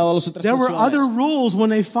diferente comparado a las otras There were other naciones. rules when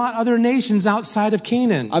they fought other nations outside of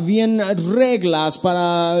Canaan. Habían reglas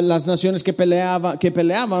para las naciones que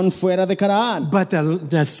peleaban fuera de Canaán, But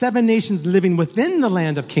the 7 nations living within the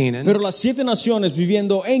land of Canaan pero las 7 naciones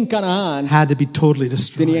viviendo en Canaán had to be totally tenían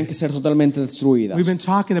destroyed. que ser totalmente destruidas. We've been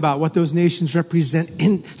talking about what those nations represent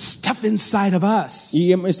in stuff inside of us.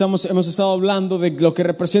 Y hemos estado hablando de lo que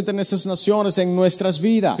representan esas naciones en nuestras We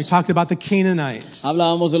vidas. talked about the Canaanites,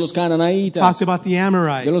 Hablábamos de los cananaitas, talked about the de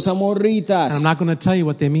Amorites, los and amorritas. I'm not going to tell you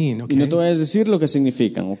what they mean, Y no te okay? voy a decir lo que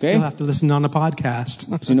significan, ¿ok? You'll have to listen on the podcast.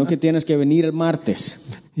 Sino que tienes que venir el martes.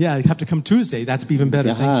 Yeah, you have to come Tuesday. That's even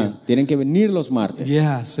better. Thank Ajá, tienen que venir los martes. you.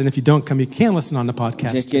 Yes, and if you don't come, you can't listen on the Así es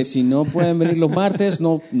podcast. que si no pueden venir los martes,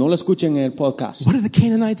 no lo escuchen en el podcast. What do the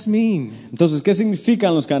Canaanites mean? Entonces, ¿qué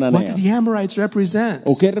significan los What do cananeos? the Amorites represent?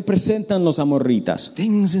 ¿O qué representan los amorritas?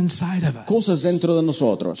 Things inside of Cosas us. dentro de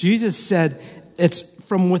nosotros. Jesus said, it's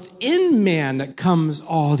from within man that comes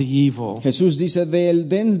all the evil. Jesús dice,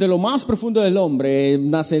 de lo más profundo del hombre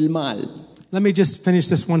nace el mal. Let me just finish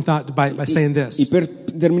this one thought by saying Y this.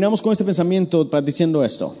 terminamos con este pensamiento diciendo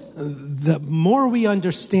esto. The more we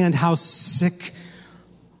understand how sick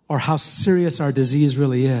or how serious our disease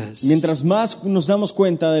really is, Mientras más nos damos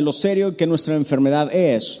cuenta de lo serio que nuestra enfermedad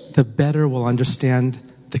es, the better we'll understand,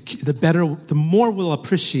 the more we'll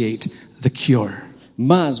appreciate the cure.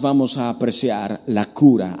 más vamos a apreciar la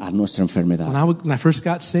cura a nuestra enfermedad. When I first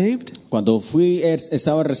got saved, Cuando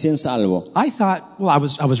estaba recién salvo, I thought, well,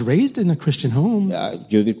 I was raised in a Christian home.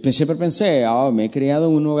 yo siempre pensé, me he criado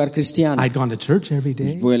en un hogar cristiano. I'd gone to church every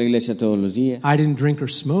day. Voy a la iglesia todos los días. I didn't drink or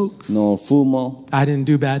smoke. No fumo, I didn't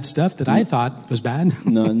do bad stuff that I thought was bad.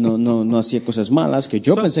 no hacía cosas malas que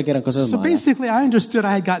yo pensé que eran cosas So malas. basically, I understood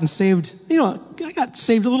I had gotten saved. I got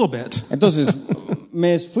saved a little bit. Entonces,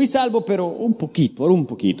 me fui salvo, pero por un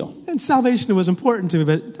poquito. And salvation was important to me,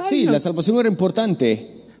 but Sí, la salvación era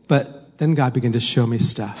importante, But then God began to show me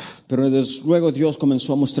stuff. pero luego Dios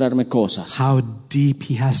comenzó a mostrarme cosas. How deep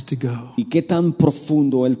He has to go. Y qué tan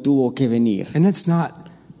profundo Él tuvo que venir. And it's not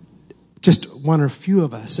just one or few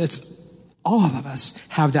of us. It's all of us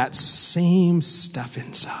have that same stuff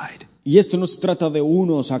inside. Y esto no se trata de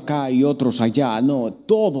unos acá y otros allá. No,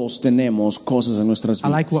 todos tenemos cosas en nuestras I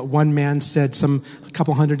like vidas. what one man said. Some a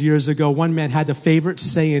couple hundred years ago, one man had the favorite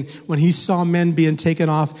saying when he saw men being taken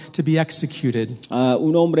off to be executed.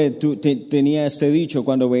 Un hombre tenía este dicho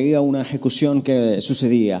cuando veía una ejecución que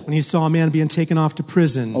sucedía When he saw a man being taken off to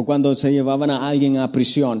prison, o cuando se llevaban a alguien a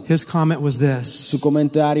prisión. his comment was Su this: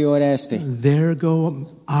 comentario era este: there go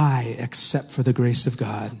I, except for the grace of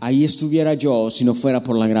God. ahí estuviera yo si no fuera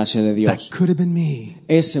por la gracia de That Dios. could have been me,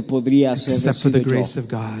 Ese podría ser except for the sido yo grace of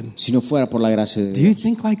God. si no fuera por la gracia de Do you Dios.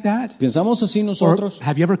 think like that? ¿Pensamos así Or nosotros?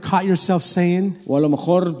 have you ever caught yourself saying, O a lo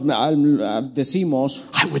mejor decimos,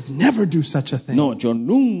 I would never do such a thing? no, yo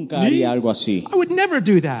nunca haría algo así. I would never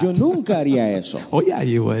do that. Yo nunca haría eso. Oh, yeah,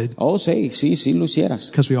 you would. Oh, sí lo hicieras.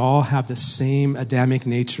 Because we all have the same Adamic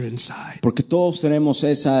nature inside. Porque todos tenemos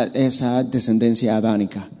esa descendencia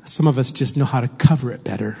adánica. Some of us just know how to cover it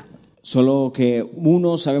better. Solo que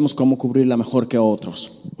unos sabemos cómo cubrirla mejor que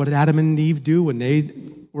otros. What did Adam and Eve do when they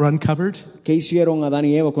were uncovered? ¿Qué hicieron Adán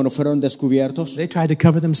y Eva cuando fueron descubiertos? They tried to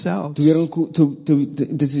cover themselves.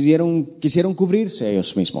 Quisieron cubrirse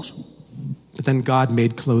ellos mismos. But then God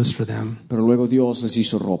made clothes for them. Pero luego Dios les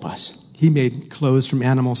hizo ropas. He made clothes from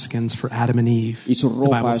animal skins for Adam and Eve, Hizo the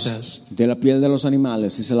Bible ropas says. de la piel de los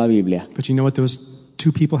animales, dice la Biblia. But you know what those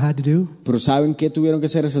two people had to do? Pero ¿saben qué tuvieron que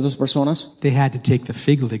hacer esas dos personas? They had to take the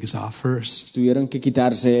fig leaves off first Tuvieron que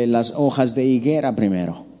quitarse las hojas de higuera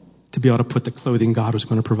primero to be able to put the clothing God was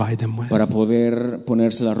going to provide them with. para poder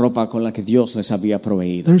ponerse la ropa con la que Dios les había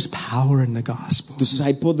proveído. There's power in the gospel, Entonces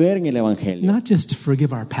hay poder en el Evangelio. not just to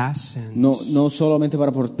forgive our past sins. No solamente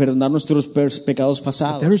para perdonar nuestros pecados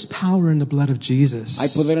pasados. There's power in the blood of Hay Jesus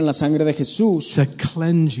poder en la sangre de Jesús to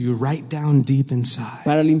cleanse you right down deep inside.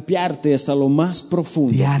 para limpiarte hasta lo más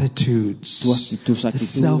profundo. The attitudes, Tus the actitudes,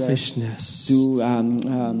 selfishness, tu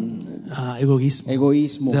egoísmo,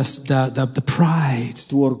 egoísmo, the pride,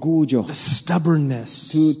 tu orgullo, the stubbornness,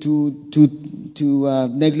 tu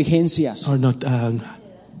negligencias, or no,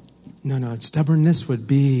 stubbornness would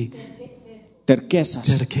be terquezas.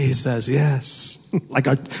 says yes, like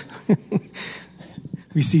our.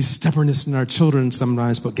 We see stubbornness in our children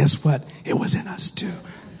sometimes, but guess what? It was in us too.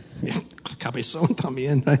 Cabezón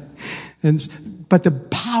también, right? But the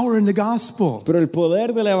power in the gospel Pero el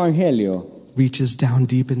poder del Evangelio reaches down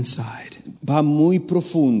deep inside. va muy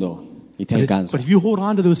profundo y te alcanza. But if you hold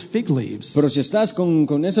on to those fig leaves, Pero si estás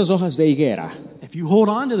con esas hojas de higuera, if you hold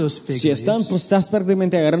on to those fig si leaves, estás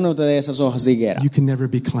prácticamente agarrándote de esas hojas de higuera, you can never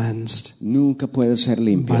be cleansed nunca puedes ser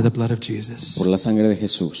limpio by the blood of Jesus. por la sangre de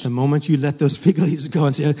Jesús. The moment you let those fig leaves go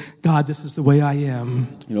and say, God, this is the way I am,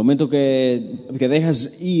 En el momento que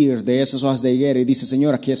dejas ir de esas hojas de higuera y dices,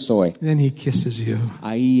 Señor, aquí estoy, then He kisses you.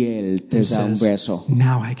 ahí Él te He da un says, beso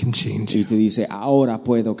now I can change y you. te dice, ahora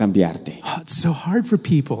puedo cambiarte. Oh, it's so hard for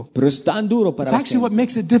people. Pero es tan duro para It's la actually what gente.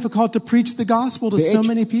 makes it difficult to preach the gospel to De so hecho-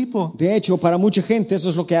 many people. De hecho, para mucha gente eso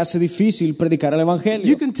es lo que hace difícil predicar el You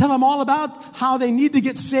Evangelio. can tell them all about how they need to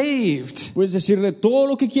get saved. Puedes decirle todo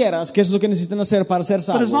lo que quieras, qué es lo que necesitan hacer para ser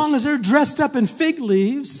But as long salvos. as they're dressed up in fig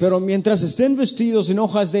leaves, Pero mientras estén vestidos en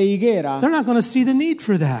hojas de higuera, they're not going to see the need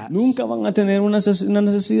for that. nunca van a tener una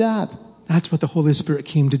necesidad. That's what the Holy Spirit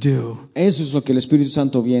came to do, Eso es lo que el Espíritu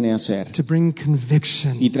Santo viene a hacer. to bring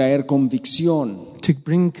conviction, Y traer convicción. to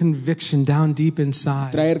bring conviction down deep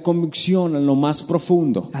inside. Traer convicción en lo más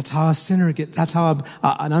profundo. That's how a sinner that's how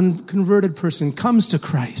an unconverted person comes to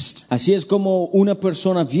Christ. Así es como una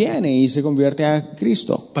persona viene y se convierte a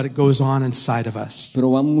Cristo. But it goes on inside of us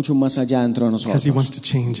Pero va mucho más allá dentro de because He wants nosotros. to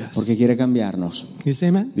change us. Porque quiere cambiarnos. Can you say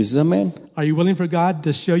amen? ¿Dices amén? Are you willing for God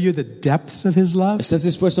to show you the depths of His love? ¿Estás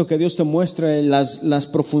dispuesto a que Dios te muestre las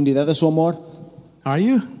profundidades de su amor? Are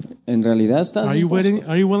you? ¿En realidad estás Are you dispuesto?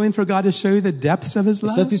 willing for God to show you the depths of His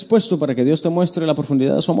 ¿Estás love? dispuesto para que Dios te muestre la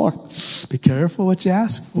profundidad de su amor? Be careful what you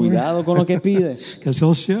ask for, Cuidado con lo que pides, because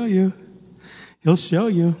He'll show you. He'll show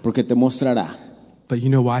you. porque te mostrará. But you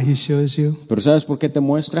know why He shows you? Pero ¿sabes por qué te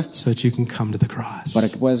muestra? So that you can come to the cross. Para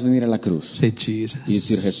que puedas venir a la cruz Say, Jesus. y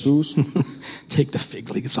decir, Jesús, Take the fig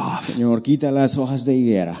leaves off. Señor, quita las hojas de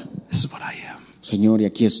higuera. This is what I am. Señor, y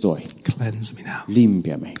aquí estoy. Cleanse me now.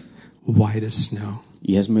 Límpiame White as snow.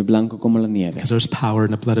 y hazme blanco como la nieve. Because there's power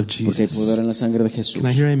in the blood of Porque hay poder Jesus. en la sangre de Jesús. Can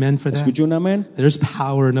I hear amen for that? ¿Escucho un amén? There's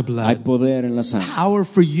power in the Hay blood. poder en la sangre. Power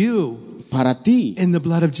for you Para ti, in the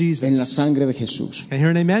blood of en la Jesus. sangre de Jesús. Can I hear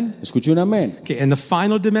an amen? ¿Escucho un amén? Okay, and the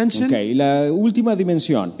final dimension Ok, y la última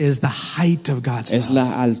dimensión is the height of God's es love.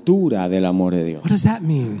 la altura del amor de Dios. What does that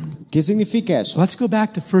mean? ¿Qué significa eso? Let's go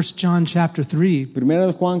back to 1 John chapter 3, Primera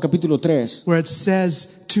de Juan capítulo 3, where it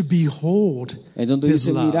says to behold en donde His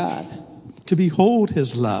dice love. mirad, To behold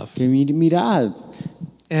His love. que mirad.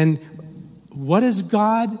 And what does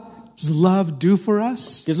God's love do for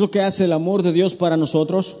us? ¿Qué es lo que hace el amor de Dios para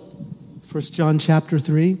nosotros? 1 John chapter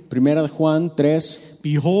 3. Primera de Juan 3.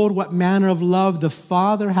 Behold, what manner of love the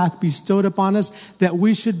Father hath bestowed upon us, that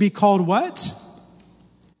we should be called what?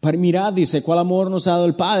 Mirad, dice, cuál amor nos ha dado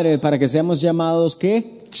el Padre para que seamos llamados,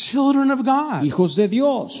 ¿qué? Children of God. Hijos de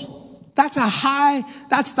Dios. That's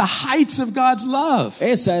the heights of God's love.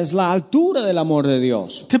 Esa es la altura del amor de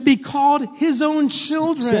Dios. To be called his own Ser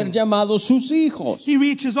children. llamados sus hijos. He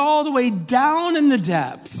reaches all the way down in the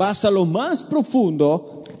depths Va hasta lo más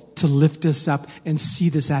profundo to lift us up and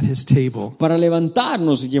seat us at his table. para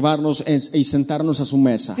levantarnos y llevarnos y sentarnos a su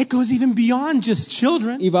mesa. It goes even beyond just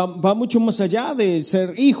children. Y va mucho más allá de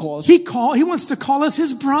ser hijos. He wants to call us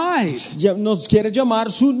his bride. Nos quiere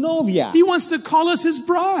llamar su novia. He wants to call us his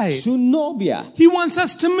bride. Su novia. He wants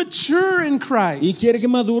us to mature in Y Christ. quiere que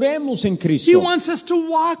maduremos en He Cristo. wants us to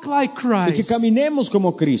walk like Y que Christ. caminemos como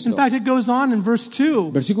In Cristo. fact, it goes on in verse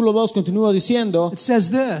 2. Versículo 2 continúa diciendo, It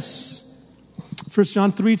says this. 1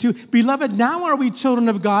 John 3:2. Beloved, now are we children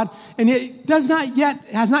of God, and it has not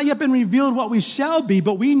yet been revealed what we shall be,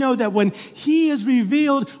 but we know that when he is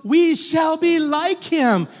revealed, we shall be like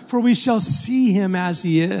him, for we shall see him as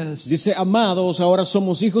he is. dice, amados, ahora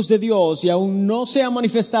somos hijos de Dios y aún no se ha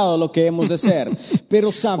manifestado lo que hemos de ser.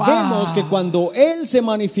 Pero sabemos Wow. que cuando Él se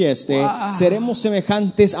manifieste, Wow. seremos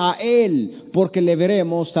semejantes a Él, porque le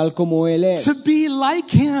veremos tal como Él es. To be like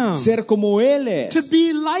him. Ser como Él es. To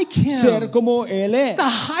be like him. Ser como Él es. The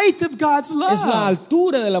height of God's love. Es la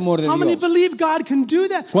altura del amor de How many Dios. believe God can do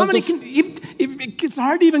that? How many ¿Cuántos- it's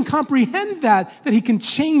hard to even comprehend that he can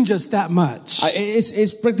change us that much.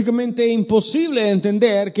 Es prácticamente imposible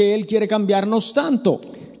entender que Él quiere cambiarnos tanto.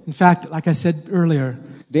 In fact, like I said earlier,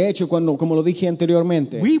 De hecho, como lo dije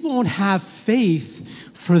anteriormente, we won't have faith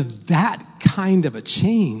for that kind of a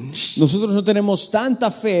change nosotros no tenemos tanta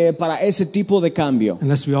fe para ese tipo de cambio,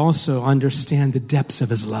 unless we also understand the depths of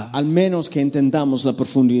his love. al menos que entendamos la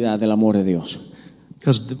profundidad del amor de Dios.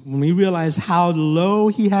 Because when we realize how low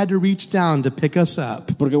he had to reach down to pick us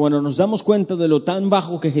up, Porque cuando nos damos cuenta de lo tan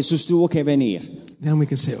bajo que Jesús tuvo que venir, then we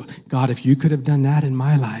can say, oh, God, if you could have done that in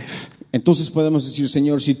my life, entonces podemos decir,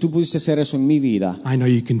 Señor, si tú pudiste hacer eso en mi vida, I know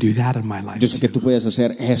you can do that in my life. yo sé que too. tú puedes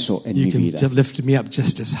hacer eso en You mi can vida. lift me up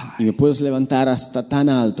just as Y high. me puedes levantar hasta tan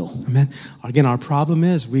alto. Amen. Again, our problem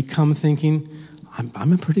is we come thinking,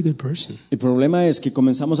 I'm a pretty good person. El problema es que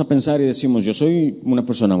comenzamos a pensar y decimos, yo soy una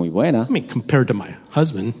persona muy buena. I mean, compared to my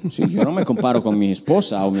husband, Sí, yo no me comparo con mi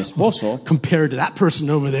esposa o mi esposo compared to that person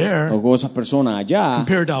over there, o con esa persona allá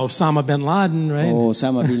compared to Osama bin Laden, right? o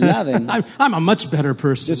Osama Bin Laden. I'm a much better Yo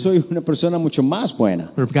person. soy una persona mucho más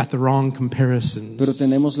buena, We've got the wrong comparisons pero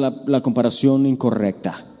tenemos la comparación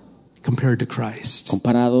incorrecta. compared to Christ.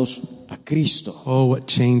 Comparados a Cristo. Oh, what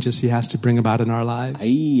changes he has to bring about in our lives.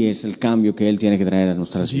 Ahí es el cambio que Él tiene que traer a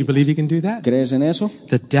nuestras Do you vidas. believe he can do that? ¿Crees en eso?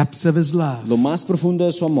 The depths of his love, Lo más profundo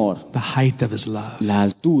de su amor, the height of his love. la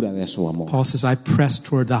altura de su amor. Paul says, I press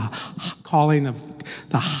toward the calling of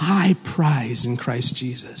the high prize in Christ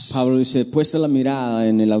Jesus. Pablo dice, puesta la mirada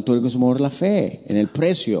en el autor y consumidor de la fe, en el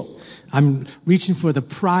precio. I'm reaching for the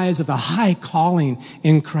prize of the high calling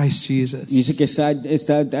in Christ Jesus. Dice que está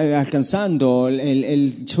alcanzando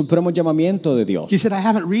el supremo llamamiento de Dios. He said, I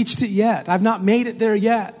haven't reached it yet. I've not made it there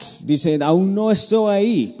yet. Dice, aún no estoy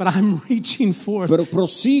ahí, But I'm reaching forth. pero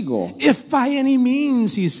prosigo. If by any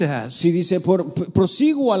means, he says. Si dice,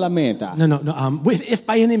 prosigo a la meta. No. If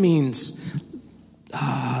by any means.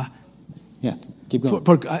 Yeah, keep going.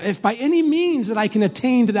 If by any means that I can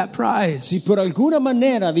attain to that prize. Si por alguna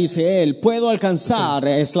manera, dice él, puedo alcanzar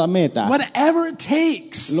es la meta. Whatever it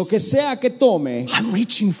takes. Lo que sea que tome, I'm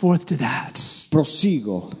reaching forth to that.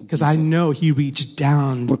 prosigo. Because I know he reached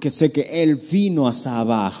down. Porque sé que él vino hasta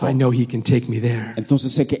abajo. I know he can take me there.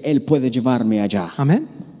 Entonces sé que él puede llevarme allá. Amen?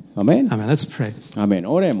 Amén. Amen. Let's pray. Amén.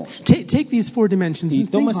 Oremos. Take these four dimensions Y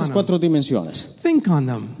and toma think esas on them. cuatro dimensiones Think on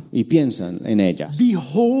them. y piensan en ellas.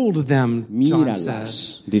 Behold them, John says.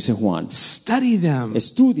 Míralas, dice Juan. Study them.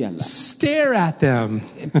 Estúdialas. Stare at them.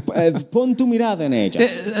 Pon tu mirada en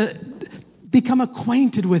ellas. Become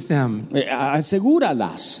acquainted with them.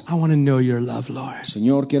 Asegúralas. I want to know your love, Lord.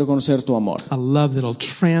 Señor, quiero conocer tu amor. A love that'll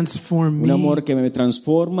transform Un me. amor que me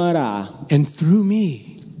transformará And through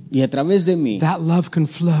me, y a través de mí, that love can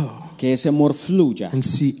flow que ese amor fluya and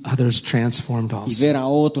see others transformed y also. ver a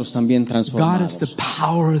otros también God, it's transformados. the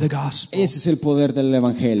power of the gospel. Ese es el poder del The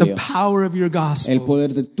Evangelio. power of your El gospel.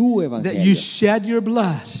 poder de tu That you Evangelio. shed your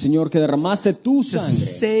blood Señor, que derramaste tu to sangre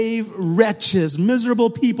save wretches, miserable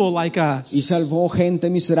people like y us. salvó gente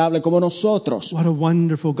miserable como nosotros. What a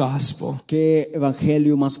wonderful gospel. Qué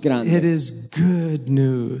evangelio más It grande, is good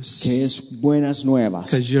news que es buenas nuevas,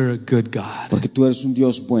 because you're a good God. porque tú eres un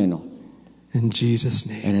Dios bueno. In Jesus'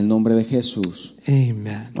 name. En el nombre de Jesús.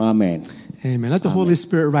 Amen. Amén. Amen. Let the Holy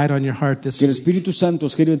Spirit write on your heart this Que el week. Espíritu Santo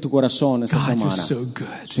escriba en tu corazón esta God, you're semana. so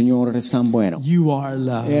good. Señor, eres tan bueno. You are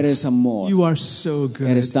love. Eres amor. You are so good.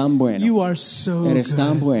 Eres tan bueno. You are so Eres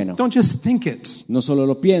tan good. bueno. Don't just think it. No solo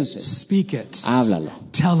lo pienses, Speak it. háblalo.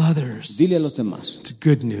 Tell others. Dile a los demás It's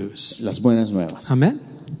good news. las buenas nuevas. Amen.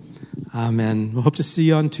 Amen. We hope to see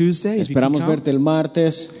you on Tuesday. if you can Esperamos come. verte el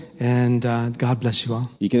martes And God bless you all.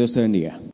 y que Dios te bendiga.